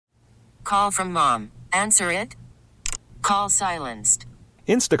Call from mom. Answer it. Call silenced.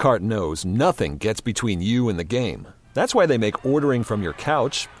 Instacart knows nothing gets between you and the game. That's why they make ordering from your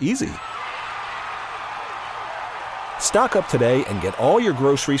couch easy. Stock up today and get all your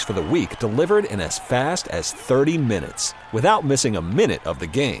groceries for the week delivered in as fast as 30 minutes without missing a minute of the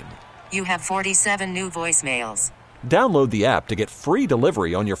game. You have 47 new voicemails. Download the app to get free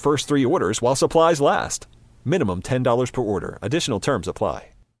delivery on your first 3 orders while supplies last. Minimum $10 per order. Additional terms apply.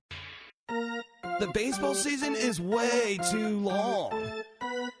 The baseball season is way too long.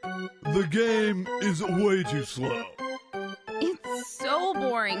 The game is way too slow. It's so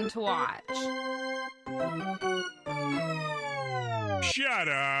boring to watch. Shut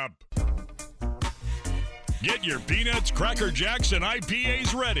up. Get your peanuts, Cracker Jacks, and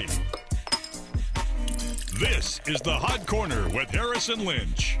IPAs ready. This is the Hot Corner with Harrison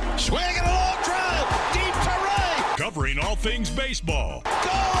Lynch. Swinging a long drive, deep to right. Covering all things baseball.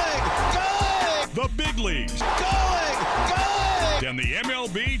 Going! The big leagues. Going! And the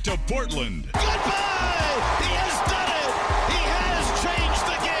MLB to Portland. Goodbye! He has done it! He has changed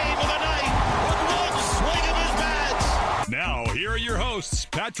the game of the night with one swing of his bat! Now, here are your hosts,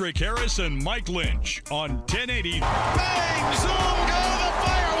 Patrick Harris and Mike Lynch on 1080. Bang! Zoom! Go the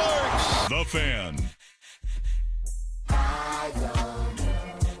fireworks! The Fan.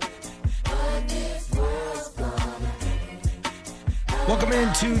 Welcome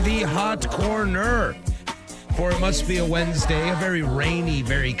into the Hot Corner. For it must be a Wednesday, a very rainy,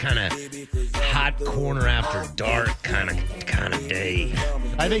 very kind of hot corner after dark kind of day.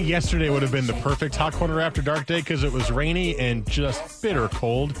 I think yesterday would have been the perfect hot corner after dark day because it was rainy and just bitter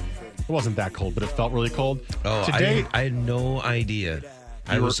cold. It wasn't that cold, but it felt really cold. Oh, today I had no idea.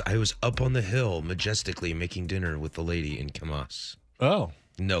 I was up on the hill majestically making dinner with the lady in Camas. Oh,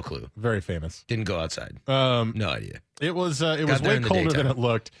 no clue. very famous. Didn't go outside. No idea. It was way there colder than daytime. it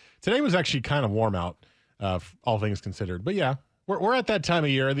looked. Today was actually kind of warm out, all things considered. But yeah, we're at that time of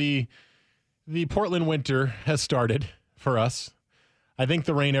year. The Portland winter has started for us. I think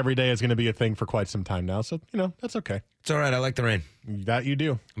the rain every day is going to be a thing for quite some time now. So, that's okay. It's all right. I like the rain. That you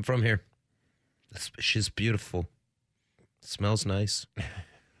do. I'm from here. She's beautiful. Smells nice.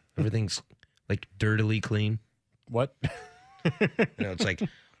 Everything's like dirtily clean. What? It's like,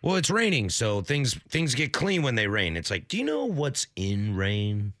 well, it's raining, so things get clean when they rain. It's like, do you know what's in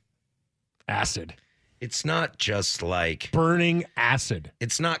rain? Acid. It's not just like Burning acid.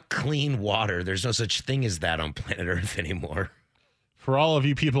 It's not clean water. There's no such thing as that on planet Earth anymore. For all of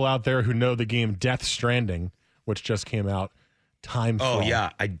you people out there who know the game Death Stranding, which just came out, Timefall. Oh,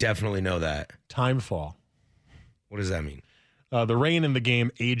 yeah, I definitely know that. Timefall. What does that mean? The rain in the game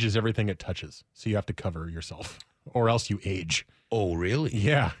ages everything it touches, so you have to cover yourself, or else you age. Oh, really?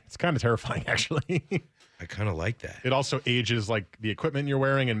 Yeah, it's kind of terrifying, actually. I kind of like that. It also ages like the equipment you're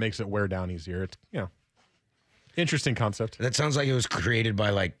wearing and makes it wear down easier. It's interesting concept. That sounds like it was created by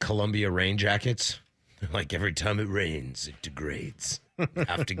like Columbia rain jackets. Like every time it rains, it degrades.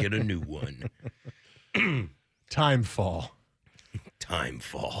 Have to get a new one. Timefall.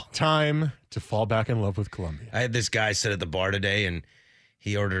 Timefall. Time to fall back in love with Columbia. I had this guy sit at the bar today, and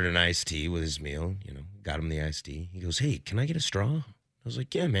he ordered an iced tea with his meal. Got him the iced tea. He goes, "Hey, can I get a straw?" I was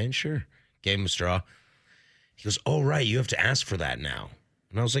like, "Yeah, man, sure." Gave him a straw. He goes, "Oh, right, you have to ask for that now."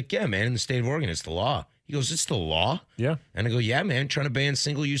 And I was like, "Yeah, man, in the state of Oregon, it's the law." He goes, "It's the law?" Yeah. And I go, "Yeah, man, trying to ban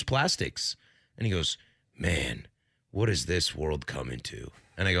single-use plastics." And he goes, "Man, what is this world coming to?"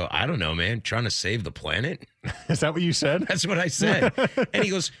 And I go, "I don't know, man, trying to save the planet." Is that what you said? That's what I said. And he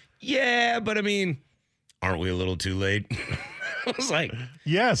goes, "Yeah, but I mean, aren't we a little too late?" I was like,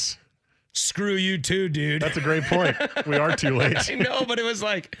 Yes. screw you too, dude. That's a great point. We are too late. I know, but it was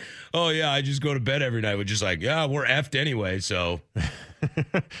like, oh, yeah, I just go to bed every night with just like, yeah, we're effed anyway, so.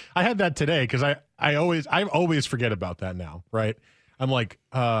 I had that today because I always forget about that now, right? I'm like,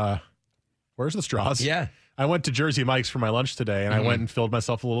 where's the straws? Yeah. I went to Jersey Mike's for my lunch today, and I went and filled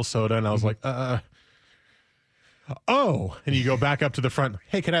myself a little soda, and I was like, oh. And you go back up to the front.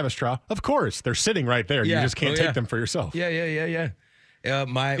 Hey, can I have a straw? Of course. They're sitting right there. Yeah. You just can't Oh, yeah. take them for yourself. Yeah.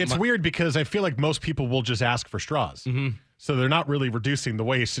 It's weird because I feel like most people will just ask for straws. Mm-hmm. So they're not really reducing the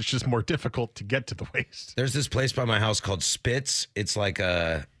waste. It's just more difficult to get to the waste. There's this place by my house called Spitz. It's like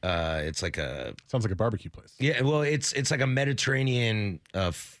a Sounds like a barbecue place. yeah. Well, it's like a Mediterranean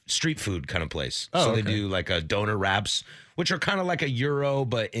street food kind of place. Oh, so okay. they do like donor wraps, which are kind of like a gyro,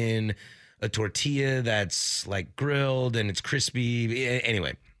 but in a tortilla that's like grilled and it's crispy.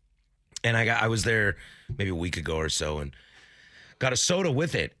 Anyway, and I was there maybe a week ago or so and got a soda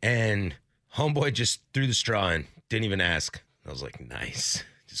with it, and homeboy just threw the straw in. Didn't even ask. I was like, nice.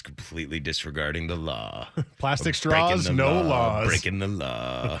 Just completely disregarding the law. Plastic straws, no laws. Breaking the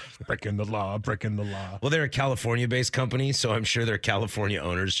law. Breaking the law, breaking the law. Well, they're a California-based company, so I'm sure their California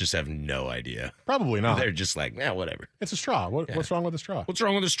owners just have no idea. Probably not. They're just like, whatever. It's a straw. What's wrong with a straw? What's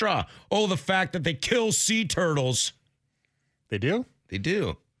wrong with a straw? Oh, the fact that they kill sea turtles. They do? They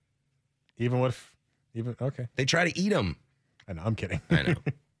do. Okay. They try to eat them. I know, I'm kidding. I know.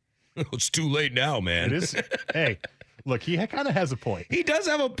 It's too late now, man. It is. Hey, look, he kind of has a point. He does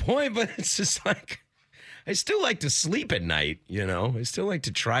have a point, but it's just like, I still like to sleep at night, you know? I still like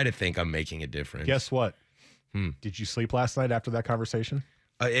to try to think I'm making a difference. Guess what? Did you sleep last night after that conversation?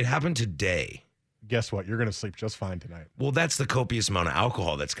 It happened today. Guess what? You're going to sleep just fine tonight. Well, that's the copious amount of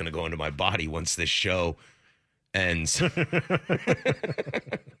alcohol that's going to go into my body once this show ends.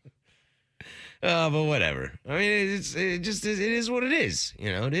 But whatever. I mean, it is what it is.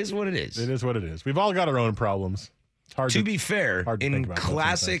 You know, it is what it is. It is what it is. We've all got our own problems. It's hard to be fair, hard to in think about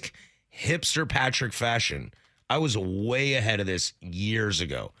classic hipster Patrick fashion, I was way ahead of this years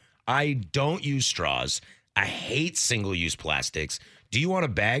ago. I don't use straws. I hate single-use plastics. Do you want a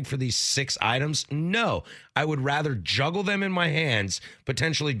bag for these 6 items? No. I would rather juggle them in my hands,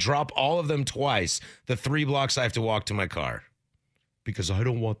 potentially drop all of them twice, the 3 blocks I have to walk to my car. Because I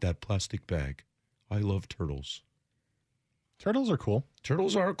don't want that plastic bag. I love turtles. Turtles are cool.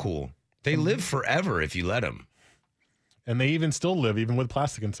 Turtles are cool. They live forever if you let them. And they even still live, even with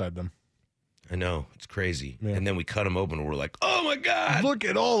plastic inside them. I know. It's crazy. Yeah. And then we cut them open and we're like, oh, my God. Look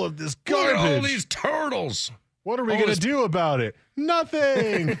at all of this garbage. Look at all these turtles. What are we going to do about it?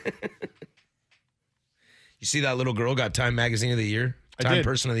 Nothing. You see that little girl got Time Magazine of the Year? I Time did.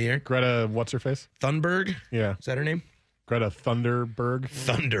 Person of the Year? Greta, what's her face? Thunberg? Yeah. Is that her name? Greta Thunberg.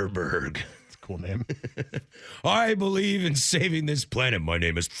 Thunberg. It's a cool name. I believe in saving this planet. My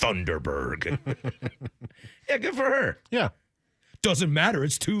name is Thunberg. Yeah, good for her. Yeah. Doesn't matter.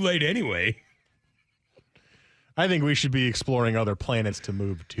 It's too late anyway. I think we should be exploring other planets to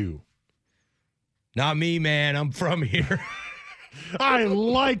move to. Not me, man. I'm from here. I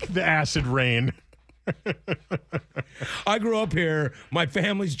like the acid rain. I grew up here. My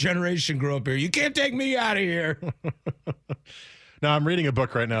family's generation grew up here. You can't take me out of here. Now, I'm reading a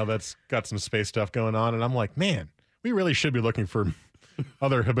book right now that's got some space stuff going on, and I'm like, man, we really should be looking for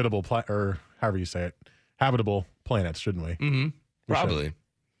other habitable, or however you say it, habitable planets, shouldn't we? Mm-hmm. Probably.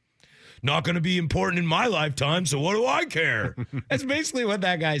 Not going to be important in my lifetime, so what do I care? That's basically what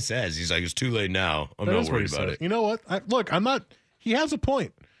that guy says. He's like, it's too late now. I'm not worried about it. You know what? Look, I'm not. He has a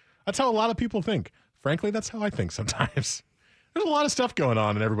point. That's how a lot of people think. Frankly, that's how I think sometimes. There's a lot of stuff going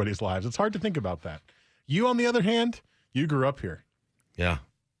on in everybody's lives. It's hard to think about that. You, on the other hand, you grew up here. Yeah.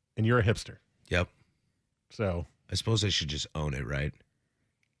 And you're a hipster. Yep. So I suppose I should just own it, right?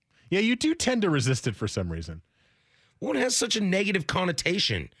 Yeah, you do tend to resist it for some reason. Well, it has such a negative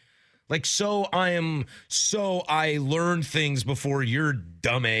connotation. Like, I learned things before your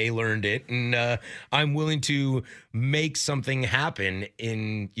dumb A learned it, and I'm willing to make something happen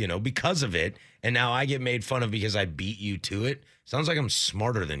because of it, and now I get made fun of because I beat you to it. Sounds like I'm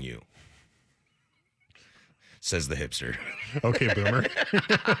smarter than you, says the hipster. Okay, boomer.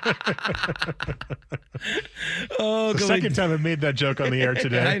 Oh, the second time I made that joke on the air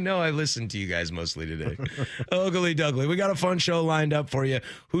today. I know. I listened to you guys mostly today. Ugly Dougly. We got a fun show lined up for you.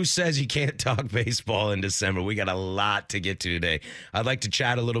 Who says you can't talk baseball in December? We got a lot to get to today. I'd like to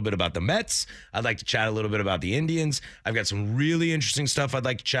chat a little bit about the Mets. I'd like to chat a little bit about the Indians. I've got some really interesting stuff I'd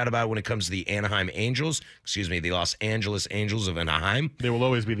like to chat about when it comes to the the Los Angeles Angels of Anaheim. They will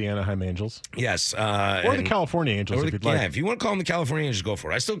always be the Anaheim Angels. Yes. Or the California Angels, if you'd like. Yeah, if you want to call them the California Angels, go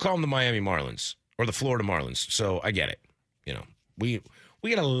for it. I still call them the Miami Marlins or the Florida Marlins, so I get it. You know, we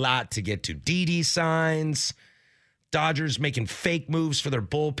got a lot to get to. DD signs, Dodgers making fake moves for their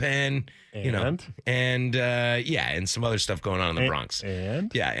bullpen, and some other stuff going on in the Bronx.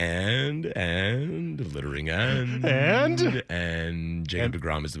 And littering and Jacob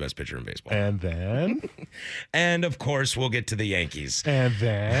deGrom is the best pitcher in baseball. And then and of course we'll get to the Yankees. And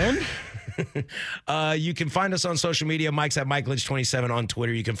then you can find us on social media. Mike's at Mike Lynch 27 on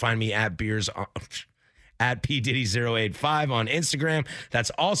Twitter. You can find me at at PDiddy085 on Instagram.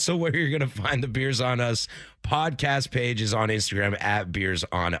 That's also where you're going to find the Beers on Us podcast pages on Instagram at Beers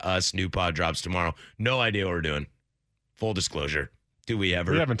on Us. New pod drops tomorrow. No idea what we're doing. Full disclosure. Do we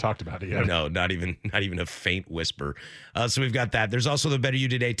ever? We haven't talked about it yet. No, not even a faint whisper. So we've got that. There's also the Better You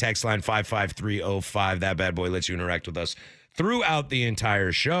Today text line 55305. That bad boy lets you interact with us throughout the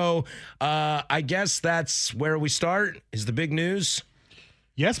entire show. I guess that's where we start. Is the big news?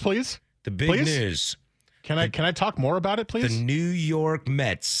 Yes, please. The big news. Can I talk more about it, please? The New York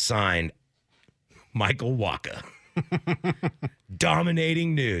Mets signed Michael Wacha.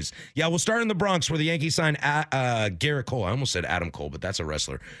 Dominating news. Yeah, we'll start in the Bronx where the Yankees signed Gerrit Cole. I almost said Adam Cole, but that's a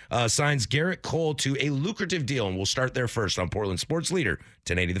wrestler. Signs Gerrit Cole to a lucrative deal, and we'll start there first on Portland Sports Leader,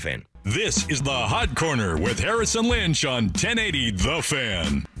 1080 The Fan. This is the Hot Corner with Harrison Lynch on 1080 The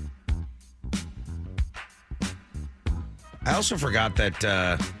Fan. I also forgot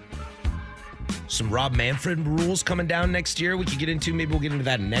that some Rob Manfred rules coming down next year we could get into. Maybe we'll get into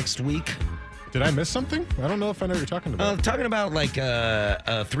that next week. Did I miss something? I don't know if I know what you're talking about. Talking about like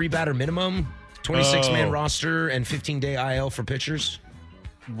a 3-batter minimum, 26-man roster, and 15-day IL for pitchers.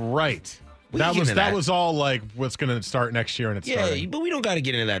 Right. We can get into That was all like what's going to start next year, and it's starting. But we don't got to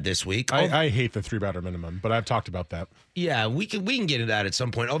get into that this week. I hate the 3-batter minimum, but I've talked about that. Yeah, we can get into that at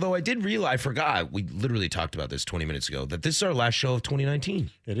some point. Although I did realize, I forgot, we literally talked about this 20 minutes ago, that this is our last show of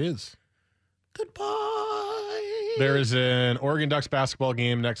 2019. It is. Goodbye. There is an Oregon Ducks basketball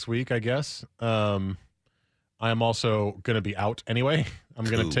game next week, I guess. I am also going to be out anyway. I'm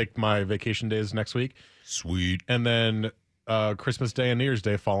going to take my vacation days next week. Sweet. And then Christmas Day and New Year's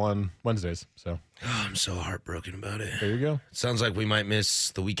Day fall on Wednesdays. So I'm so heartbroken about it. There you go. Sounds like we might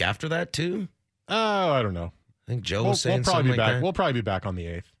miss the week after that, too. Oh, I don't know. I think Joe was saying something like that. We'll probably be back on the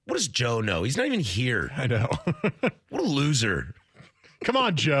 8th. What does Joe know? He's not even here. I know. What a loser. Come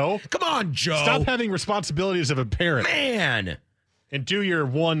on, Joe. Come on, Joe. Stop having responsibilities of a parent. Man. And do your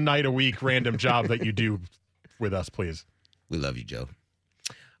one night a week random job that you do with us, please. We love you, Joe.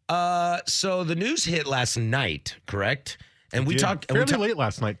 So the news hit last night, correct? And we talked fairly late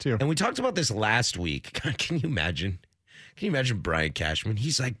last night too. And we talked about this last week. God, can you imagine? Can you imagine Brian Cashman?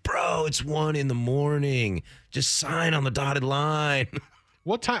 He's like, bro, it's 1 a.m. Just sign on the dotted line.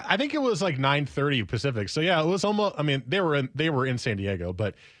 What time? I think it was like 9:30 Pacific. So yeah, it was almost. I mean, they were in San Diego,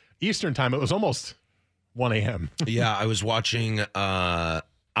 but Eastern time it was almost 1 a.m. Yeah, I was watching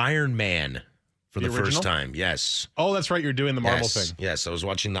Iron Man for the first time. Yes. Oh, that's right. You're doing the Marvel thing. Yes, I was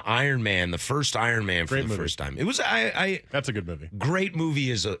watching the Iron Man, the first Iron Man for the first time. It was That's a good movie. Great movie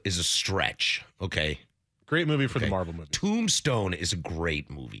is a stretch. Okay. Great movie for the Marvel movie. Tombstone is a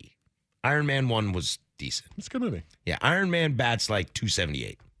great movie. Iron Man 1 was decent. It's a good movie. Yeah, Iron Man bats like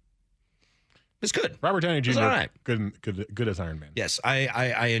 278. It's good. Robert Downey Jr. All right. Good as Iron Man. Yes,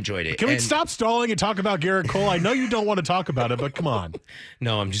 I enjoyed it. Can we stop stalling and talk about Gerrit Cole? I know you don't want to talk about it, but come on.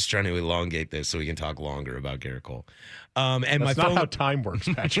 No, I'm just trying to elongate this so we can talk longer about Gerrit Cole. And that's not how time works,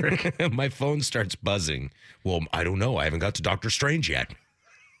 Patrick. My phone starts buzzing. Well, I don't know. I haven't got to Doctor Strange yet.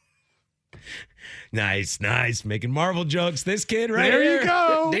 Nice. Making Marvel jokes. This kid right there here. You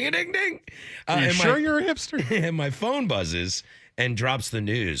go. Ding, ding, ding. Are you sure you're a hipster? And my phone buzzes and drops the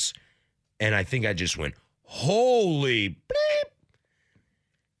news. And I think I just went, holy bleep.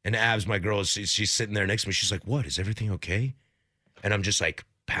 And Abs, my girl, she's sitting there next to me. She's like, what? Is everything okay? And I'm just like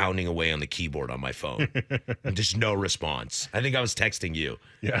pounding away on the keyboard on my phone. And just no response. I think I was texting you.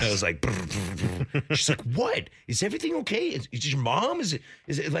 Yes. And I was like, brr, brr, brr. She's like, what? Is everything okay? Is your mom? Is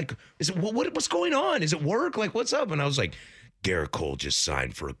it like, what's going on? Is it work? Like, what's up? And I was like, Gerrit Cole just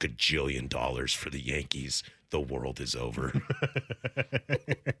signed for $1 gajillion for the Yankees. The world is over.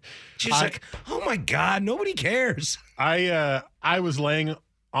 She's like, oh my God, nobody cares. I was laying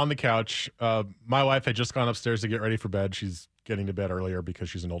on the couch. My wife had just gone upstairs to get ready for bed. She's getting to bed earlier because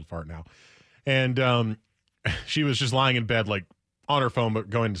she's an old fart now. And she was just lying in bed, like on her phone, but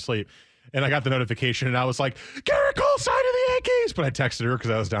going to sleep. And I got the notification and I was like, Gerrit Cole signed to the Yankees. But I texted her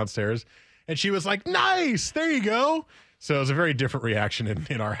because I was downstairs. And she was like, nice, there you go. So it was a very different reaction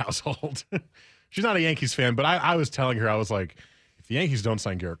in our household. She's not a Yankees fan, but I was telling her, I was like, if the Yankees don't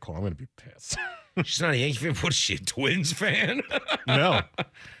sign Gerrit Cole, I'm going to be pissed. She's not a Yankee fan. What is she, a Twins fan? No.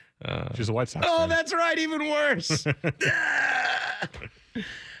 She's a White Sox fan. Oh, that's right. Even worse.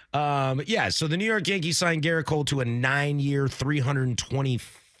 Yeah, so the New York Yankees signed Gerrit Cole to a 9-year,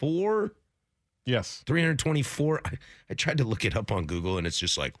 324. Yes. 324. I tried to look it up on Google, and it's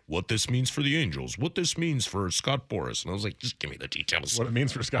just like, what this means for the Angels, what this means for Scott Boras. And I was like, just give me the details. What it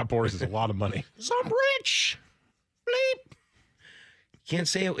means for Scott Boras is a lot of money. So I'm rich. Bleep. You can't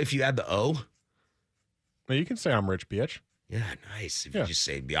say it if you add the O. No, you can say I'm rich, bitch. Yeah, nice. If you just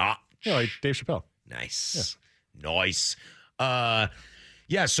say, yeah. Yeah, like Dave Chappelle. Nice. Yeah. Nice.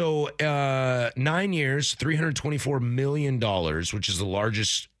 Yeah, so 9 years, $324 million, which is the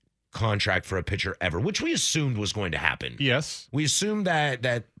largest contract for a pitcher ever, which we assumed was going to happen. Yes. We assumed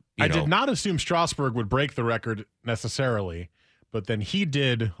that I did not assume Strasburg would break the record necessarily, but then he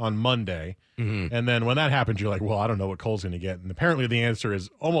did on Monday. Mm-hmm. And then when that happened, you're like, well, I don't know what Cole's going to get. And apparently the answer is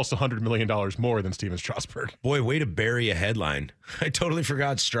almost $100 million more than Steven Strasburg. Boy, way to bury a headline. I totally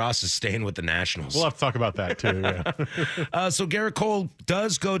forgot Strauss is staying with the Nationals. We'll have to talk about that too, yeah. So Gerrit Cole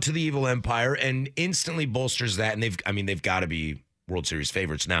does go to the Evil Empire and instantly bolsters that. And they've got to be World Series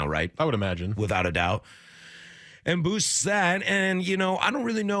favorites now, right? I would imagine. Without a doubt. And boosts that. And, I don't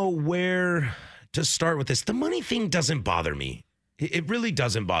really know where to start with this. The money thing doesn't bother me. It really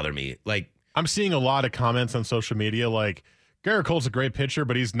doesn't bother me. Like, I'm seeing a lot of comments on social media like, Gerrit Cole's a great pitcher,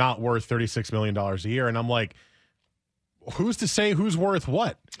 but he's not worth $36 million a year. And I'm like, who's to say who's worth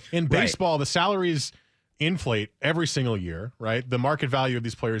what? In baseball, the salaries inflate every single year, right? The market value of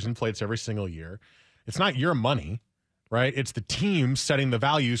these players inflates every single year. It's not your money, right? It's the team setting the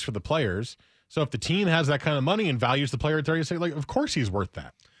values for the players. So if the team has that kind of money and values the player at 36, like, of course he's worth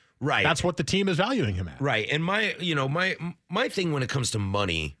that. Right. That's what the team is valuing him at. Right. And my thing when it comes to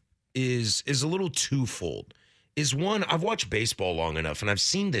money is a little twofold. Is one, I've watched baseball long enough and I've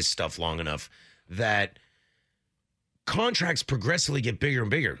seen this stuff long enough that contracts progressively get bigger and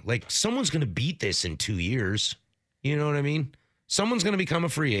bigger. Like, someone's going to beat this in 2 years. You know what I mean? Someone's going to become a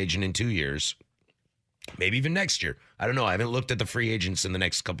free agent in 2 years. Maybe even next year. I don't know. I haven't looked at the free agents in the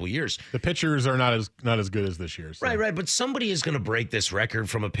next couple of years. The pitchers are not as good as this year. So. Right. But somebody is going to break this record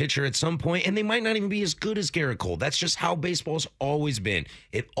from a pitcher at some point, and they might not even be as good as Gerrit Cole. That's just how baseball's always been.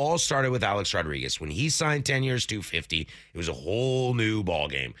 It all started with Alex Rodriguez. When he signed 10 years, $250, it was a whole new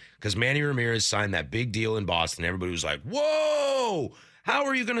ballgame because Manny Ramirez signed that big deal in Boston. Everybody was like, whoa, how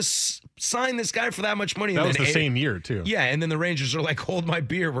are you going to sign this guy for that much money? That and was the same year, too. Yeah, and then the Rangers are like, hold my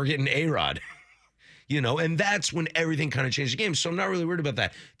beer, we're getting A-Rod. And that's when everything kind of changed the game. So I'm not really worried about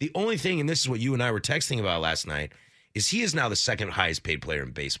that. The only thing, and this is what you and I were texting about last night, is he is now the second highest paid player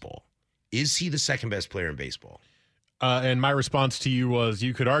in baseball. Is he the second best player in baseball? And my response to you was,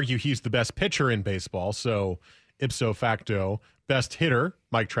 you could argue he's the best pitcher in baseball. So ipso facto, best hitter,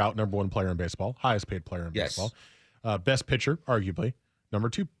 Mike Trout, number one player in baseball, highest paid player in baseball. Best pitcher, arguably, number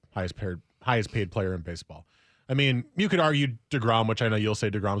two highest paid player in baseball. I mean, you could argue DeGrom, which I know you'll say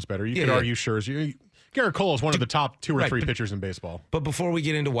DeGrom's better. You could argue Scherzer. Gerrit Cole is one of the top two or three pitchers in baseball. But before we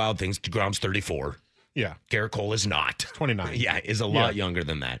get into wild things, DeGrom's 34. Yeah. Gerrit Cole is not. 29. Yeah, is a lot younger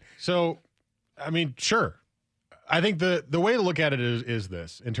than that. So, I mean, sure. I think the way to look at it is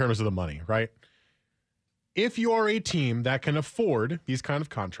this, in terms of the money, right? If you are a team that can afford these kind of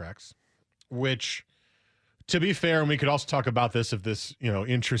contracts, which, to be fair, and we could also talk about this if this,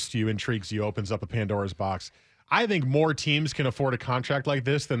 interests you, intrigues you, opens up a Pandora's box, I think more teams can afford a contract like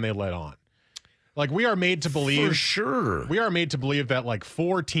this than they let on. Like, we are made to believe. For sure. We are made to believe that, like,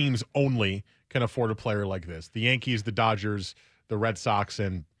 4 teams only can afford a player like this. The Yankees, the Dodgers, the Red Sox,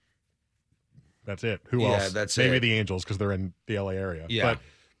 and that's it. Who else? That's Maybe it. the Angels because they're in the LA area. Yeah. But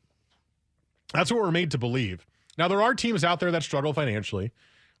that's what we're made to believe. Now, there are teams out there that struggle financially.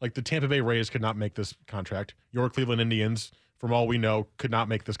 Like, the Tampa Bay Rays could not make this contract. Your Cleveland Indians, from all we know, could not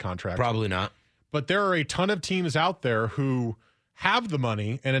make this contract. Probably not. But there are a ton of teams out there who have the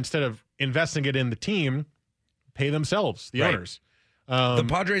money, and instead of investing it in the team, pay themselves, the owners. The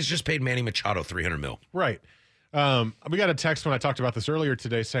Padres just paid Manny Machado $300 million. Right. We got a text when I talked about this earlier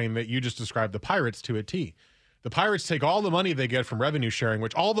today saying that you just described the Pirates to a T. The Pirates take all the money they get from revenue sharing,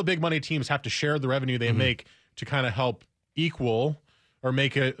 which all the big money teams have to share the revenue they make to kind of help equal or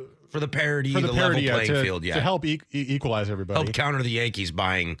make it for the parity, the level playing field, to help equalize everybody. Help counter the Yankees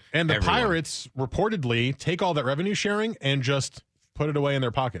buying. And the everyone. Pirates reportedly take all that revenue sharing and just put it away in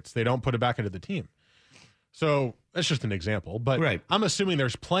their pockets. They don't put it back into the team. So that's just an example. But I'm assuming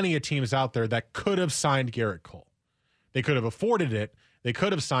there's plenty of teams out there that could have signed Gerrit Cole. They could have afforded it. They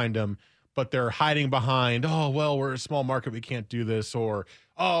could have signed him, but they're hiding behind, oh, well, we're a small market. We can't do this. Or,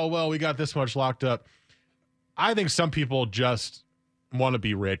 oh, well, we got this much locked up. I think some people just want to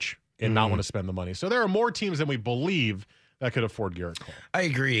be rich and not want to spend the money. So there are more teams than we believe that could afford Gerrit Cole. I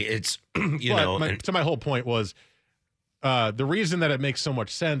agree. It's, my whole point was the reason that it makes so much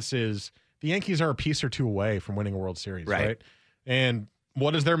sense is the Yankees are a piece or two away from winning a World Series, right? And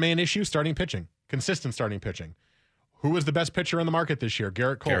what is their main issue? Starting pitching, consistent starting pitching. Who is the best pitcher in the market this year?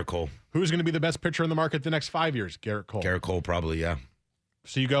 Gerrit Cole. Gerrit Cole. Who's going to be the best pitcher in the market the next 5 years? Gerrit Cole. Gerrit Cole, probably, yeah.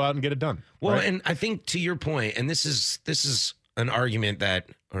 So you go out and get it done. Well, right? and I think to your point, and this is an argument that,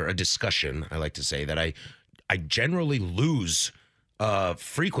 or a discussion, I like to say, that I generally lose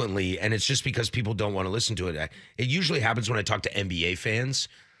frequently, and it's just because people don't want to listen to it. It usually happens when I talk to NBA fans.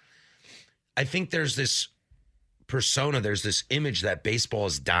 I think there's this persona, there's this image that baseball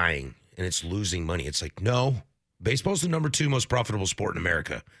is dying and it's losing money. It's like, no, baseball's the number 2 most profitable sport in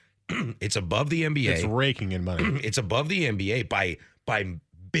America. It's above the NBA. It's raking in money. It's above the NBA by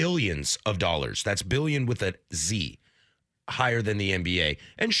billions of dollars. That's billion with a Z, higher than the NBA.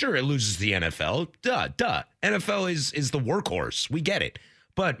 And sure, it loses the NFL. Duh. NFL is the workhorse. We get it.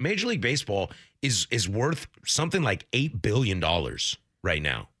 But Major League Baseball is worth something like $8 billion right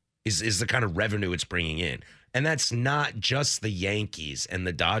now, is the kind of revenue it's bringing in. And that's not just the Yankees and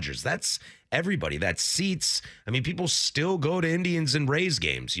the Dodgers. That's everybody. That's seats. I mean, people still go to Indians and Rays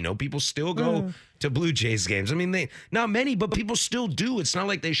games. You know, people still go to Blue Jays games. I mean, not many, but people still do. It's not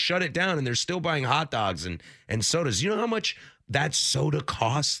like they shut it down and they're still buying hot dogs and sodas. You know how much that soda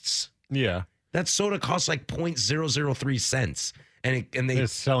costs? Yeah. That soda costs like 0.003 cents. And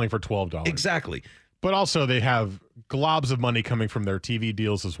it's selling for $12. Exactly. But also they have globs of money coming from their TV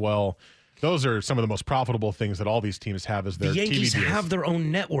deals as well. Those are some of the most profitable things that all these teams have is their TV deals. The Yankees have their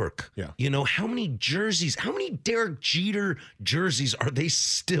own network. Yeah. You know, how many Derek Jeter jerseys are they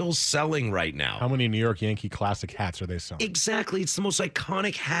still selling right now? How many New York Yankee classic hats are they selling? Exactly. It's the most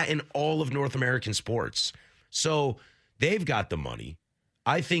iconic hat in all of North American sports. So they've got the money.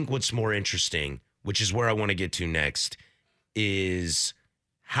 I think what's more interesting, which is where I want to get to next, is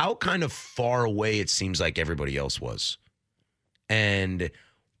how kind of far away it seems like everybody else was. And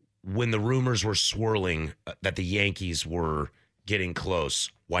when the rumors were swirling that the Yankees were getting close,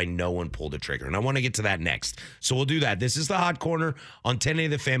 why no one pulled the trigger. And I want to get to that next. So we'll do that. This is the Hot Corner on 1080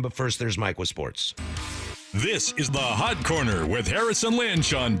 The Fan, but first there's Mike with sports. This is the Hot Corner with Harrison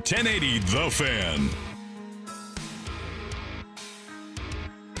Lynch on 1080 The Fan.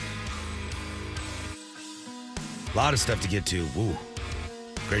 A lot of stuff to get to. Woo.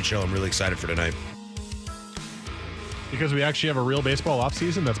 Great show. I'm really excited for tonight. Because we actually have a real baseball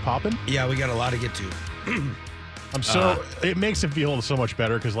offseason that's popping? Yeah, we got a lot to get to. It makes it feel so much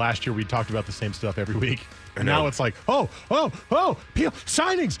better because last year we talked about the same stuff every week. And now it's like,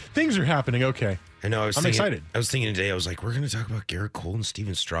 signings, things are happening. Okay. I know. I'm excited. I was thinking today, I was like, we're going to talk about Gerrit Cole and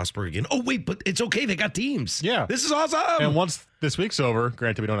Steven Strasburg again. Oh, wait, but it's okay. They got teams. Yeah. This is awesome. And once this week's over,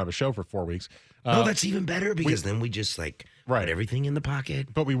 granted we don't have a show for 4 weeks. No, that's even better because then we just put everything in the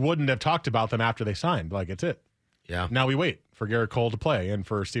pocket. But we wouldn't have talked about them after they signed. Like, it's it. Yeah. Now we wait for Gerrit Cole to play and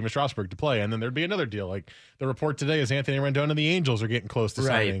for Steven Strasburg to play, and then there'd be another deal. Like the report today is Anthony Rendon and the Angels are getting close to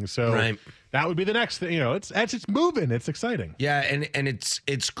signing. So that would be the next thing. You know, it's moving. It's exciting. Yeah, and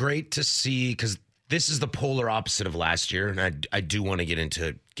it's great to see because this is the polar opposite of last year, and I do want to get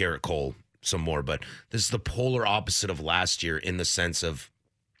into Gerrit Cole some more, but this is the polar opposite of last year in the sense of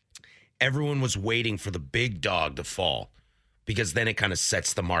everyone was waiting for the big dog to fall because then it kind of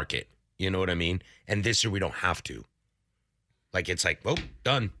sets the market. You know what I mean? And this year we don't have to. Like, it's like, oh,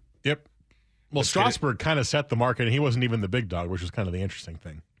 done. Yep. Well, Strasburg kind of set the market, and he wasn't even the big dog, which was kind of the interesting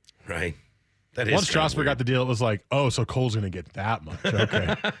thing. Right. That is Once Strasburg got the deal, it was like, oh, so Cole's going to get that much.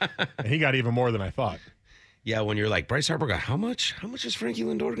 Okay. And he got even more than I thought. Yeah, when you're like, Bryce Harper got how much? How much is Frankie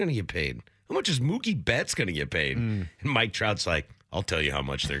Lindor going to get paid? How much is Mookie Betts going to get paid? And Mike Trout's like, I'll tell you how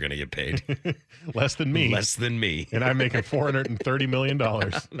much they're going to get paid. Less than me. Less than me. And I'm making $430 million.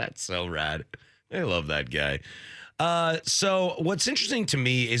 That's so rad. I love that guy. So what's interesting to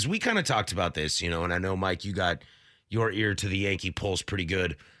me is we kind of talked about this, and I know, Mike, you got your ear to the Yankee pulse pretty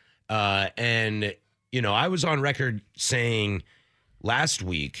good. And, I was on record saying last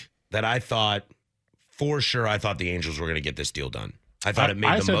week that I thought the Angels were going to get this deal done. I thought it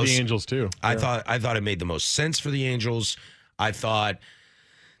made the most. the Angels too. I thought it made the most sense for the Angels. I thought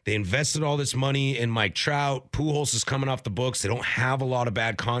they invested all this money in Mike Trout. Pujols is coming off the books. They don't have a lot of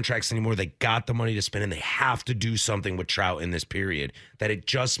bad contracts anymore. They got the money to spend, and they have to do something with Trout in this period. That it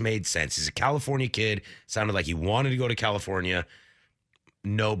just made sense. He's a California kid. Sounded like he wanted to go to California.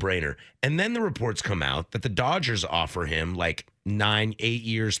 No brainer. And then the reports come out that the Dodgers offer him like 8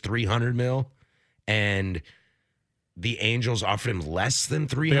 years, $300 million, and the Angels offered him less than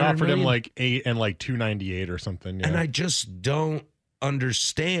 $300 million. They offered him like 8 and like 298 or something. Yeah. And I just don't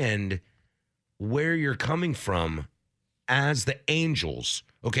understand where you're coming from as the Angels.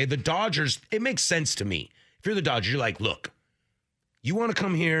 Okay, the Dodgers, it makes sense to me. If you're the Dodgers, you're like, look, you want to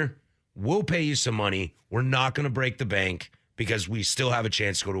come here, we'll pay you some money. We're not going to break the bank because we still have a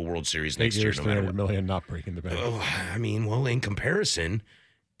chance to go to a World Series next year. No matter what. $8 million, not breaking the bank. In comparison,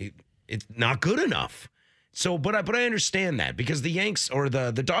 it's not good enough. So, but I understand that because the Yanks or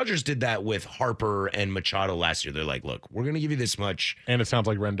the Dodgers did that with Harper and Machado last year. They're like, look, we're going to give you this much. And it sounds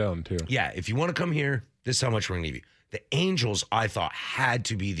like Rendon, too. Yeah, if you want to come here, this is how much we're going to give you. The Angels, I thought, had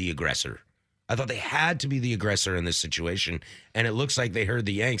to be the aggressor. I thought they had to be the aggressor in this situation. And it looks like they heard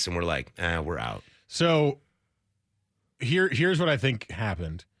the Yanks and were like, we're out. So here's what I think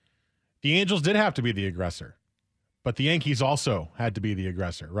happened. The Angels did have to be the aggressor. but the Yankees also had to be the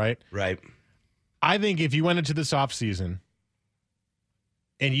aggressor, right? Right. I think if you went into this offseason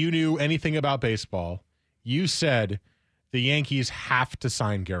and you knew anything about baseball, you said the Yankees have to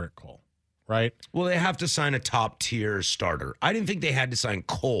sign Gerrit Cole, right? Well, they have to sign a top-tier starter. I didn't think they had to sign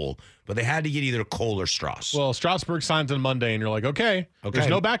Cole, but they had to get either Cole or Strauss. Well, Strasburg signs on Monday, and you're like, okay, there's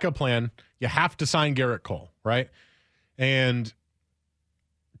no backup plan. You have to sign Gerrit Cole, right? And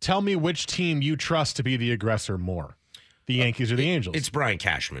tell me which team you trust to be the aggressor more, the Yankees or the Angels. It's Brian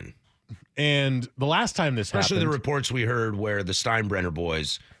Cashman. And the last time this Especially happened, the reports we heard where the Steinbrenner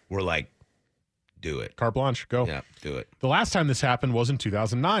boys were like, do it. carte blanche, go. Yeah, do it. The last time this happened was in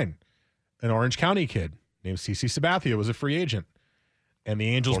 2009. An Orange County kid named CeCe Sabathia was a free agent. And the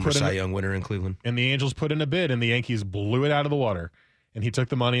Angels Former Cy Young winner in Cleveland. And the Angels put in a bid, and the Yankees blew it out of the water. And he took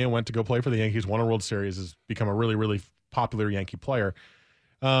the money and went to go play for the Yankees, won a World Series, has become a really, really popular Yankee player.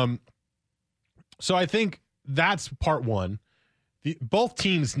 So I think that's part one. Both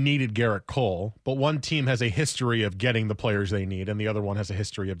teams needed Gerrit Cole, but one team has a history of getting the players they need, and the other one has a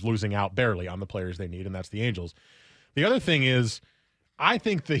history of losing out barely on the players they need, and that's the Angels. The other thing is, I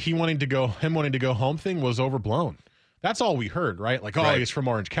think that him wanting to go home thing was overblown. That's all we heard, right? Like, Right. He's from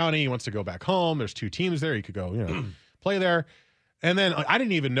Orange County, he wants to go back home. There's 2 teams there, he could go, play there. And then I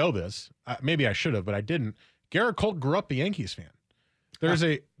didn't even know this. Maybe I should have, but I didn't. Gerrit Cole grew up a Yankees fan. There's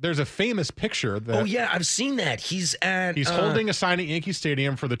a famous picture that. Oh yeah, I've seen that. He's holding a sign at Yankee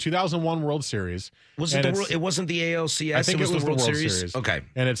Stadium for the 2001 World Series. Was it It wasn't the ALCS. I think it was the World Series. Okay,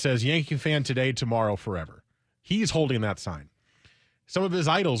 and it says Yankee fan today, tomorrow, forever. He's holding that sign. Some of his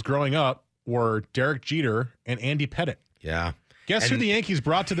idols growing up were Derek Jeter and Andy Pettitte. Yeah. Guess who the Yankees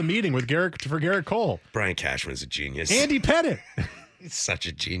brought to the meeting with Gerrit Cole? Brian Cashman's a genius. Andy Pettitte. He's such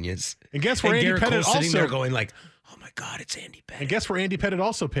a genius. And guess where Andy Gerrit Pettitte Cole's also sitting there going like, "Oh my God, it's Andy Pettitte." And guess where Andy Pettitte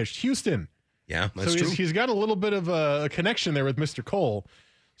also pitched? Houston. Yeah, that's so true. He's got a little bit of a connection there with Mr. Cole.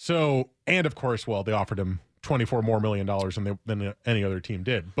 So, and of course, they offered him $24 more million than any other team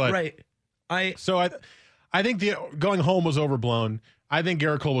did. But right. I think the going home was overblown. I think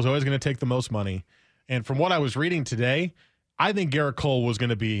Gerrit Cole was always going to take the most money. And from what I was reading today, I think Gerrit Cole was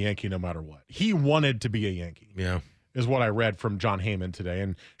going to be a Yankee no matter what. He wanted to be a Yankee. Yeah. Is what I read from John Heyman today.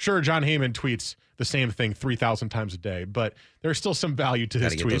 And sure, John Heyman tweets the same thing 3,000 times a day, but there's still some value to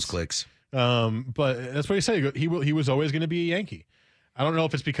his tweets. Gotta get those clicks. But that's what he said. He was always going to be a Yankee. I don't know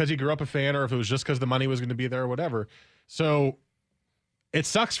if it's because he grew up a fan or if it was just because the money was going to be there or whatever. So it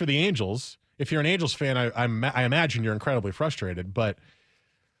sucks for the Angels. If you're an Angels fan, I imagine you're incredibly frustrated, but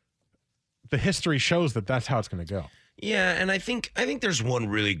the history shows that that's how it's going to go. Yeah, and I think there's one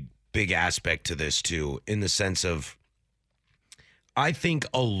really big aspect to this too, in the sense of I think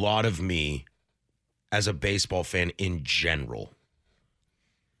a lot of me as a baseball fan in general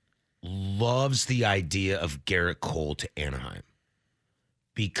loves the idea of Gerrit Cole to Anaheim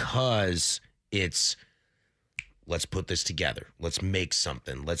because it's let's put this together. Let's make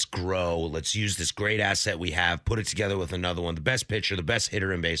something. Let's grow. Let's use this great asset we have, put it together with another one, the best pitcher, the best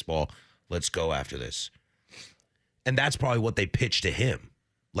hitter in baseball. Let's go after this. And that's probably what they pitched to him.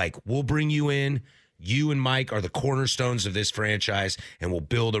 Like, we'll bring you in. You and Mike are the cornerstones of this franchise, and we'll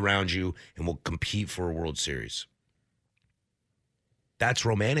build around you, and we'll compete for a World Series. That's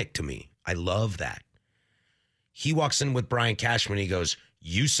romantic to me. I love that. He walks in with Brian Cashman. He goes,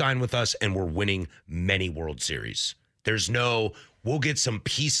 you sign with us, and we're winning many World Series. There's no, we'll get some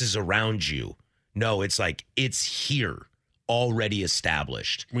pieces around you. No, it's like, it's here, already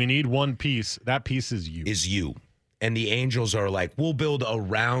established. We need one piece. That piece is you. Is you. And the Angels are like, we'll build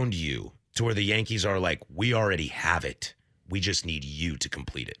around you, to where the Yankees are like, we already have it. We just need you to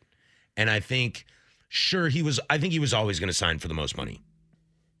complete it. And I think, sure, I think he was always going to sign for the most money.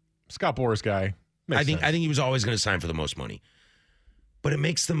 Scott Boras guy. I think he was always going to sign for the most money. But it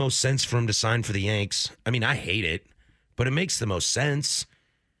makes the most sense for him to sign for the Yanks. I mean, I hate it, but it makes the most sense.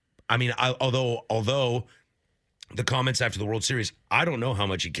 I mean, although the comments after the World Series, I don't know how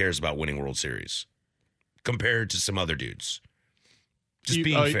much he cares about winning World Series compared to some other dudes. Just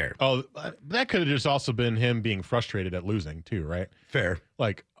being fair. Oh, that could have just also been him being frustrated at losing too, right? Fair.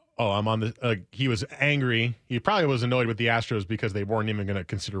 Like, I'm on the. He was angry. He probably was annoyed with the Astros because they weren't even going to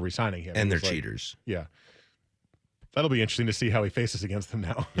consider re-signing him. And they're cheaters. Yeah. That'll be interesting to see how he faces against them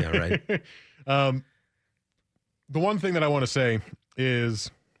now. Yeah, right. The one thing that I want to say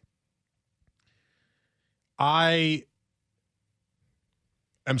is I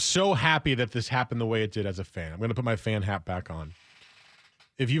am so happy that this happened the way it did as a fan. I'm going to put my fan hat back on.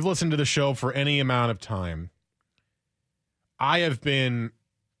 If you've listened to the show for any amount of time, I have been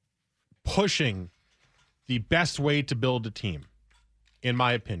pushing the best way to build a team, in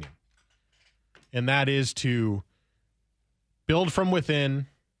my opinion. And that is to build from within,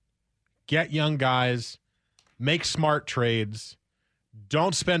 get young guys, make smart trades,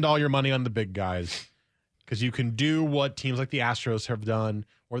 don't spend all your money on the big guys, because you can do what teams like the Astros have done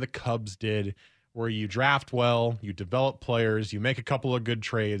or the Cubs did, where you draft well, you develop players, you make a couple of good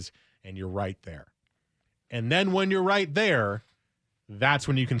trades, and you're right there. And then when you're right there, that's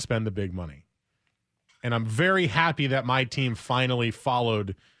when you can spend the big money. And I'm very happy that my team finally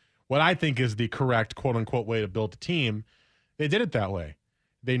followed what I think is the correct quote-unquote way to build a team. They did it that way.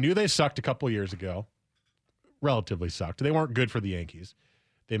 They knew they sucked a couple of years ago. Relatively sucked. They weren't good for the Yankees.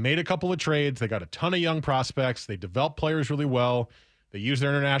 They made a couple of trades. They got a ton of young prospects. They developed players really well. They used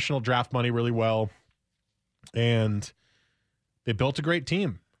their international draft money really well. And they built a great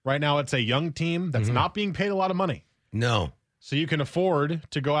team. Right now, it's a young team that's not being paid a lot of money. No. So you can afford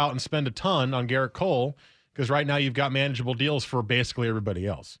to go out and spend a ton on Gerrit Cole, because right now you've got manageable deals for basically everybody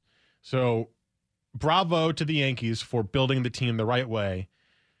else. So bravo to the Yankees for building the team the right way.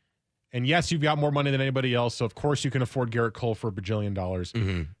 And yes, you've got more money than anybody else, so of course you can afford Gerrit Cole for $1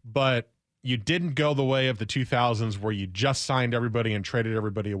 bajillion. But you didn't go the way of the 2000s where you just signed everybody and traded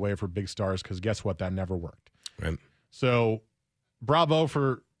everybody away for big stars, because guess what? That never worked. Right. So bravo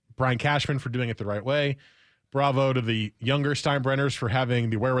for Brian Cashman for doing it the right way. Bravo to the younger Steinbrenners for having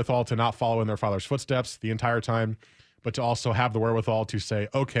the wherewithal to not follow in their father's footsteps the entire time, but to also have the wherewithal to say,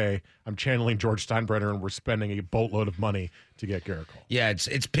 okay, I'm channeling George Steinbrenner and we're spending a boatload of money to get Gerrit Cole. Yeah,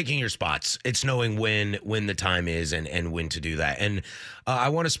 it's picking your spots. It's knowing when the time is and when to do that. And I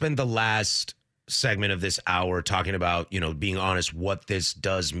want to spend the last segment of this hour talking about, being honest, what this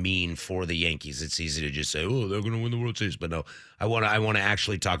does mean for the Yankees. It's easy to just say, oh, they're going to win the World Series. But no, I want to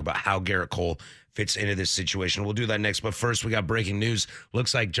actually talk about how Gerrit Cole fits into this situation. We'll do that next. But first, we got breaking news.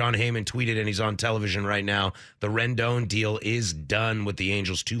 Looks like John Heyman tweeted, and he's on television right now. The Rendon deal is done with the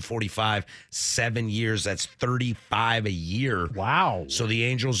Angels. $245, 7 years. That's $35 a year. Wow. So the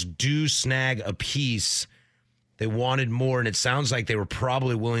Angels do snag a piece. They wanted more, and it sounds like they were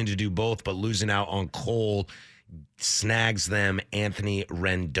probably willing to do both, but losing out on Cole snags them Anthony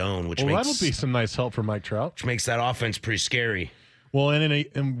Rendon, that'll be some nice help for Mike Trout. Which makes that offense pretty scary. Well,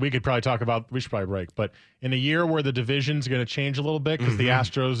 and we could probably talk about, we should probably break, but in a year where the division's going to change a little bit because the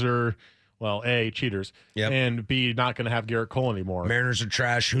Astros are, well, A, cheaters, and B, not going to have Gerrit Cole anymore. Mariners are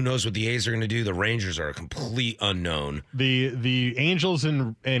trash. Who knows what the A's are going to do? The Rangers are a complete unknown. The Angels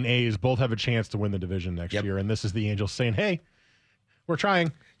and A's both have a chance to win the division next year, and this is the Angels saying, hey, we're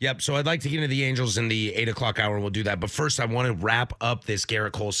trying. Yep, so I'd like to get into the Angels in the 8 o'clock hour, and we'll do that. But first, I want to wrap up this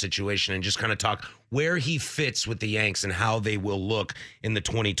Gerrit Cole situation and just kind of talk where he fits with the Yanks and how they will look in the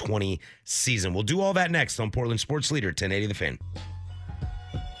 2020 season. We'll do all that next on Portland Sports Leader, 1080 The Fan.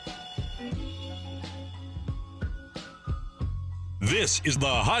 This is the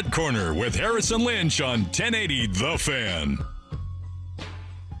Hot Corner with Harrison Lynch on 1080 The Fan.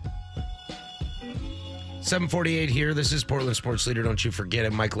 7:48 here. This is Portland Sports Leader. Don't you forget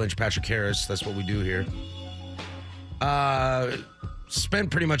it. Mike Lynch, Patrick Harris. That's what we do here. Spent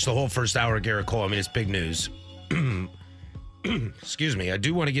pretty much the whole first hour of Gerrit Cole. I mean, it's big news. Excuse me. I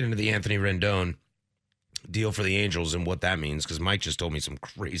do want to get into the Anthony Rendon deal for the Angels and what that means, because Mike just told me some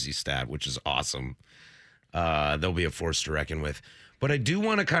crazy stat, which is awesome. They'll be a force to reckon with. But I do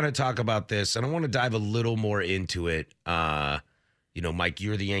want to kind of talk about this, and I want to dive a little more into it. Mike,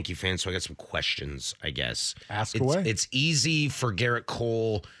 you're the Yankee fan, so I got some questions, I guess. Ask away. It's easy for Gerrit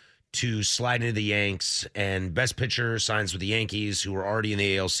Cole to slide into the Yanks, and best pitcher signs with the Yankees, who are already in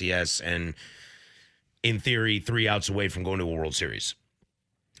the ALCS and, in theory, 3 outs away from going to a World Series.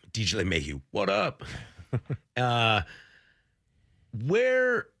 DJ LeMahieu, what up?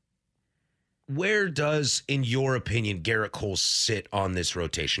 Where does, in your opinion, Gerrit Cole sit on this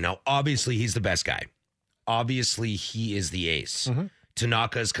rotation? Now, obviously, he's the best guy. Obviously, he is the ace.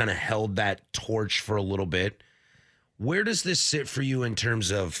 Tanaka's kind of held that torch for a little bit. Where does this sit for you in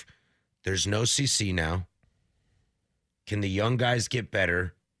terms of there's no CC now? Can the young guys get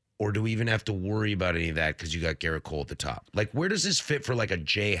better? Or do we even have to worry about any of that because you got Gerrit Cole at the top? Like, where does this fit for like a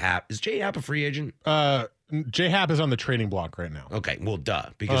J Happ? Is J Happ a free agent? J Happ is on the trading block right now. Okay, well, duh,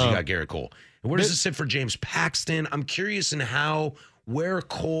 because you got Gerrit Cole. And where does this sit for James Paxton? I'm curious in what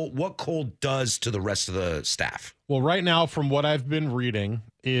Cole does to the rest of the staff. Well, right now, from what I've been reading,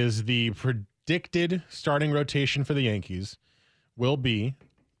 is the predicted starting rotation for the Yankees will be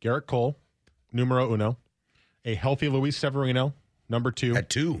Gerrit Cole, numero uno, a healthy Luis Severino, number 2.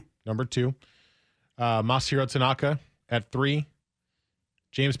 At 2. Number 2. Masahiro Tanaka at 3.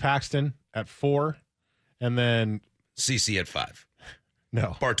 James Paxton at 4. And then CC at 5.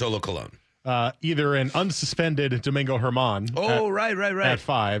 No. Bartolo Colon. Either an unsuspended Domingo Germán. Right. At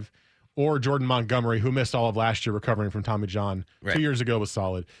 5, or Jordan Montgomery, who missed all of last year recovering from Tommy John. Right. 2 years ago was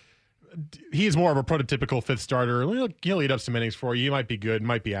solid. He's more of a prototypical fifth starter. He'll eat up some innings for you. You might be good,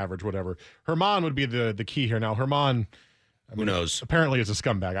 might be average, whatever. Herman would be the key here. Now, Herman, who knows? Apparently is a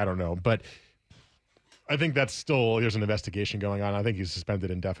scumbag. I don't know. But I think that's still, there's an investigation going on. I think he's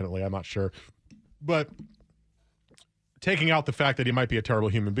suspended indefinitely. I'm not sure. But taking out the fact that he might be a terrible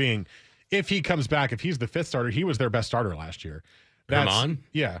human being, if he comes back, if he's the fifth starter, he was their best starter last year. Herman?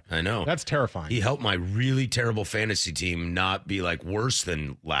 Yeah. I know. That's terrifying. He helped my really terrible fantasy team not be like worse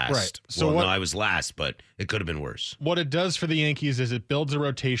than last. Right. So well, no, I was last, but it could have been worse. What it does for the Yankees is it builds a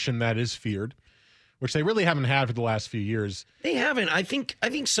rotation that is feared, which they really haven't had for the last few years. They haven't. I think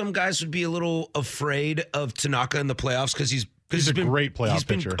some guys would be a little afraid of Tanaka in the playoffs because he's a great playoff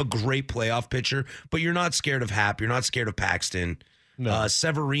pitcher. He's been a great playoff pitcher, but you're not scared of Happ. You're not scared of Paxton. No.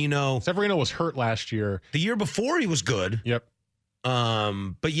 Severino was hurt last year. The year before he was good. Yep.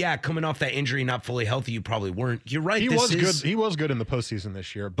 But yeah, coming off that injury, not fully healthy, you probably weren't. You're right. He was good in the postseason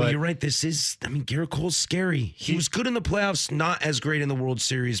this year. But you're right. Gerrit Cole's scary. He was good in the playoffs, not as great in the World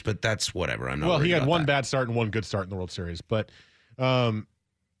Series, but that's whatever. I'm not. Well, he had one that. bad start and one good start in the World Series, but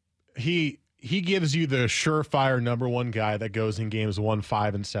he gives you the surefire number one guy that goes in games 1,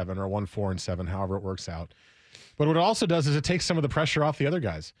 5, and 7, or 1, 4, and 7, however it works out. But what it also does is it takes some of the pressure off the other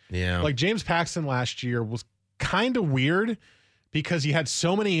guys. Yeah. Like James Paxton last year was kind of weird because he had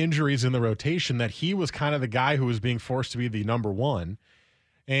so many injuries in the rotation that he was kind of the guy who was being forced to be the number one.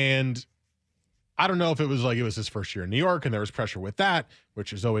 And I don't know if it was like it was his first year in New York and there was pressure with that,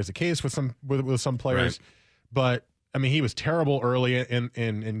 which is always the case with some players. Right. But I mean, he was terrible early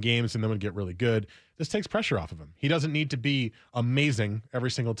in games and then would get really good. This takes pressure off of him. He doesn't need to be amazing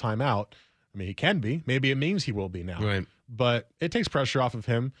every single time out. I mean, he can be. Maybe it means he will be now. Right. But it takes pressure off of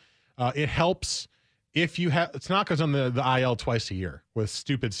him. It helps if you have. It's not because on the IL twice a year with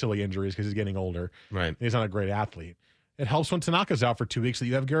stupid, silly injuries because he's getting older. Right. He's not a great athlete. It helps when Tanaka's out for 2 weeks that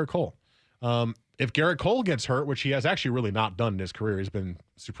you have Gerrit Cole. If Gerrit Cole gets hurt, which he has actually really not done in his career, he's been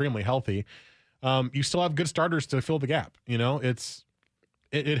supremely healthy. You still have good starters to fill the gap. You know,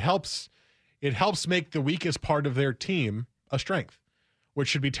 it helps. It helps make the weakest part of their team a strength, which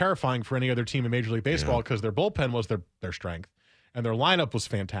should be terrifying for any other team in Major League Baseball because their bullpen was their strength and their lineup was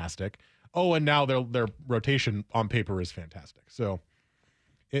fantastic. Oh, and now their rotation on paper is fantastic. So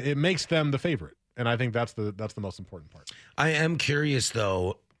it makes them the favorite, and I think that's the most important part. I am curious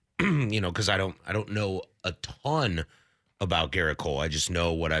though, because I don't know a ton about Gerrit Cole. I just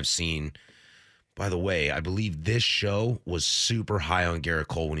know what I've seen. By the way, I believe this show was super high on Gerrit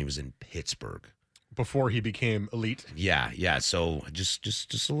Cole when he was in Pittsburgh. Before he became elite. Yeah. So just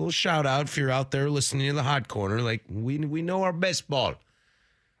a little shout out if you're out there listening to the Hot Corner. Like we know our best ball.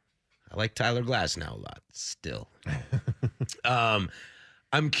 I like Tyler Glass now a lot still.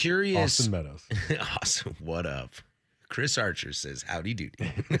 I'm curious. Austin Meadows. Awesome. What up? Chris Archer says, howdy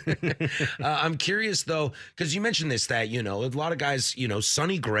doody. I'm curious, though, because you mentioned this, that, a lot of guys,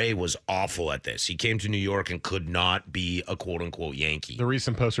 Sonny Gray was awful at this. He came to New York and could not be a quote-unquote Yankee. The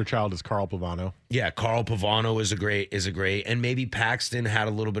recent poster child is Carl Pavano. Yeah, Carl Pavano is a great, and maybe Paxton had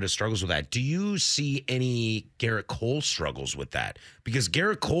a little bit of struggles with that. Do you see any Gerrit Cole struggles with that? Because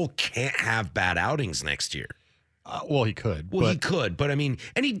Gerrit Cole can't have bad outings next year. Well, he could. He could, but I mean,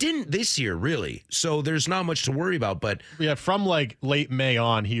 and he didn't this year, really. So there's not much to worry about. But yeah, from like late May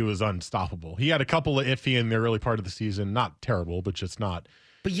on, he was unstoppable. He had a couple of iffy in the early part of the season, not terrible, but just not.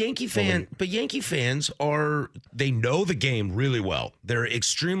 But Yankee fans they know the game really well. They're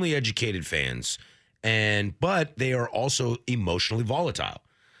extremely educated fans, but they are also emotionally volatile.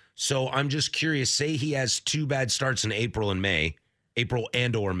 So I'm just curious. Say he has 2 bad starts in April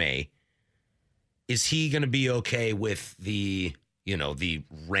and or May. Is he going to be okay with the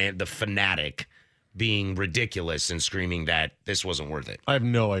fanatic being ridiculous and screaming that this wasn't worth it? I have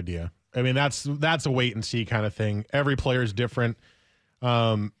no idea. I mean, that's a wait and see kind of thing. Every player is different.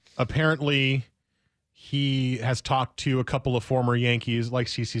 Apparently, he has talked to a couple of former Yankees, like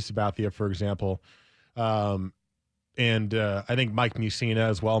CC Sabathia, for example. And I think Mike Mussina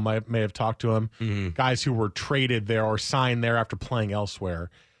as well may have talked to him. Mm-hmm. Guys who were traded there or signed there after playing elsewhere,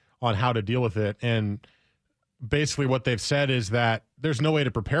 on how to deal with it. And basically what they've said is that there's no way to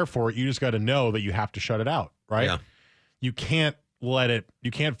prepare for it. You just got to know that you have to shut it out, right? Yeah. You can't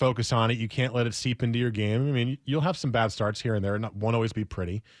focus on it. You can't let it seep into your game. I mean, you'll have some bad starts here and there. Won't always be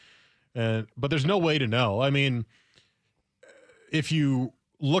pretty. But there's no way to know. I mean, if you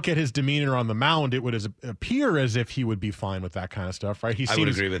look at his demeanor on the mound, it would appear as if he would be fine with that kind of stuff, right? I would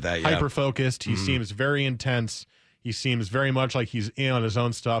agree with that, yeah. Hyper-focused. He seems very intense. He seems very much like he's in on his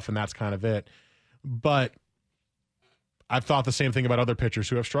own stuff, and that's kind of it. But I've thought the same thing about other pitchers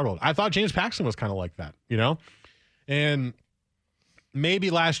who have struggled. I thought James Paxton was kind of like that, you know? And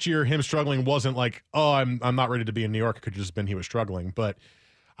maybe last year him struggling wasn't like, oh, I'm not ready to be in New York. It could have just been he was struggling. But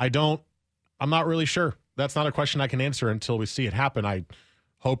I'm not really sure. That's not a question I can answer until we see it happen. I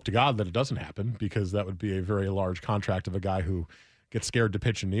hope to God that it doesn't happen, because that would be a very large contract of a guy who gets scared to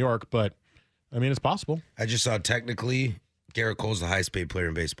pitch in New York. But, I mean, it's possible. I just saw technically Gerrit Cole's the highest paid player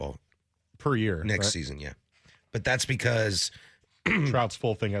in baseball. Per year. Next right? season, yeah. But that's because Trout's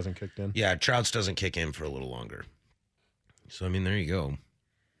full thing hasn't kicked in. Yeah, Trout's doesn't kick in for a little longer. So, I mean, there you go.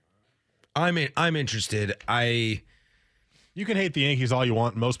 I'm interested. You can hate the Yankees all you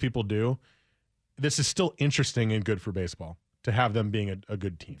want. Most people do. This is still interesting and good for baseball to have them being a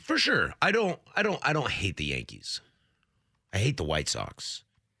good team. For sure. I don't hate the Yankees. I hate the White Sox.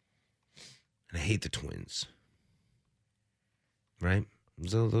 And I hate the Twins. Right?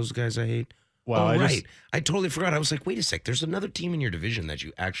 Those guys I hate. Well, I totally forgot. I was like, wait a sec. There's another team in your division that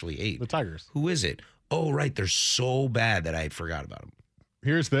you actually hate. The Tigers. Who is it? Oh, right. They're so bad that I forgot about them.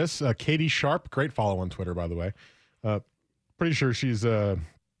 Here's this. Katie Sharp. Great follow on Twitter, by the way. Pretty sure she's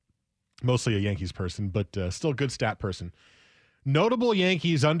mostly a Yankees person, but still a good stat person. Notable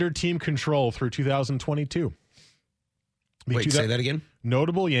Yankees under team control through 2022. Wait, say that again?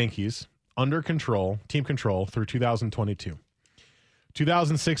 Notable Yankees under team control through 2022.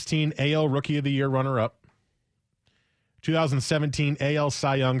 2016 AL Rookie of the Year runner-up. 2017 AL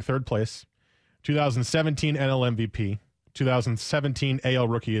Cy Young third place. 2017 NL MVP. 2017 AL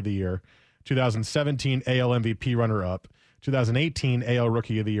Rookie of the Year. 2017 AL MVP runner-up. 2018 AL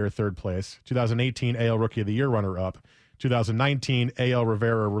Rookie of the Year third place. 2018 AL Rookie of the Year runner-up. 2019 AL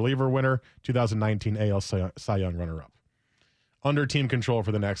Rivera reliever winner. 2019 AL Cy Young runner-up. Under team control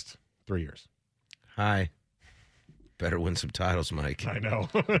for the next 3 years. Hi. Better win some titles, Mike. I know.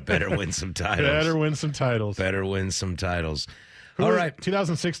 Better win some titles. Better win some titles. Better win some titles. All right.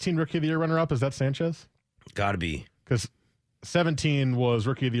 2016 Rookie of the Year runner-up, is that Sanchez? Got to be. Because 17 was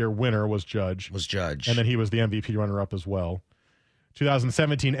Rookie of the Year winner was Judge. And then he was the MVP runner-up as well.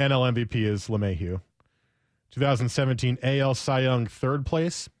 2017 NL MVP is LeMahieu. 2017 AL Cy Young third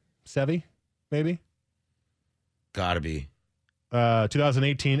place, Sevy, maybe? Got to be.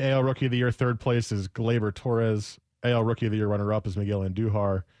 2018 AL Rookie of the Year third place is Gleyber Torres. AL Rookie of the Year runner-up is Miguel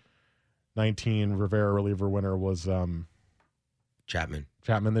Andujar. 19 Rivera reliever winner was Chapman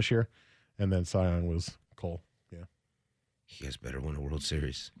this year. And then Cy Young was Cole. Yeah. You guys better win a World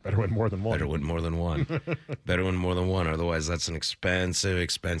Series. Better win more than one. Better win more than one. Better win more than one. Otherwise, that's an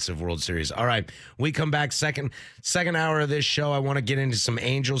expensive World Series. All right. We come back second hour of this show. I want to get into some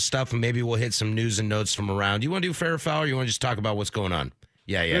Angels stuff, and maybe we'll hit some news and notes from around. You want to do fair or foul, or you want to just talk about what's going on?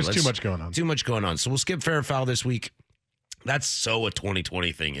 Yeah. There's too much going on. Too much going on. So we'll skip fair or foul this week. That's so a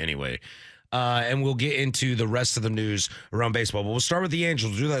 2020 thing anyway. And we'll get into the rest of the news around baseball. But we'll start with the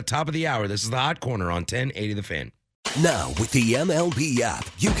Angels. We'll do that at the top of the hour. This is the Hot Corner on 1080 The Fan. Now, with the MLB app,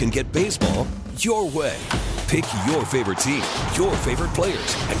 you can get baseball your way. Pick your favorite team, your favorite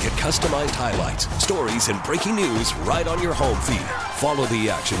players, and get customized highlights, stories, and breaking news right on your home feed. Follow the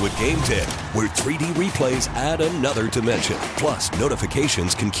action with Game 10, where 3D replays add another dimension. Plus,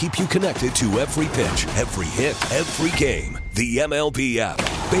 notifications can keep you connected to every pitch, every hit, every game. The MLB app.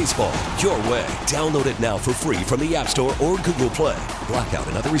 Baseball your way. Download it now for free from the App Store or Google Play. Blackout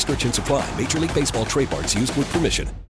and other restrictions apply. Major League Baseball trademarks used with permission.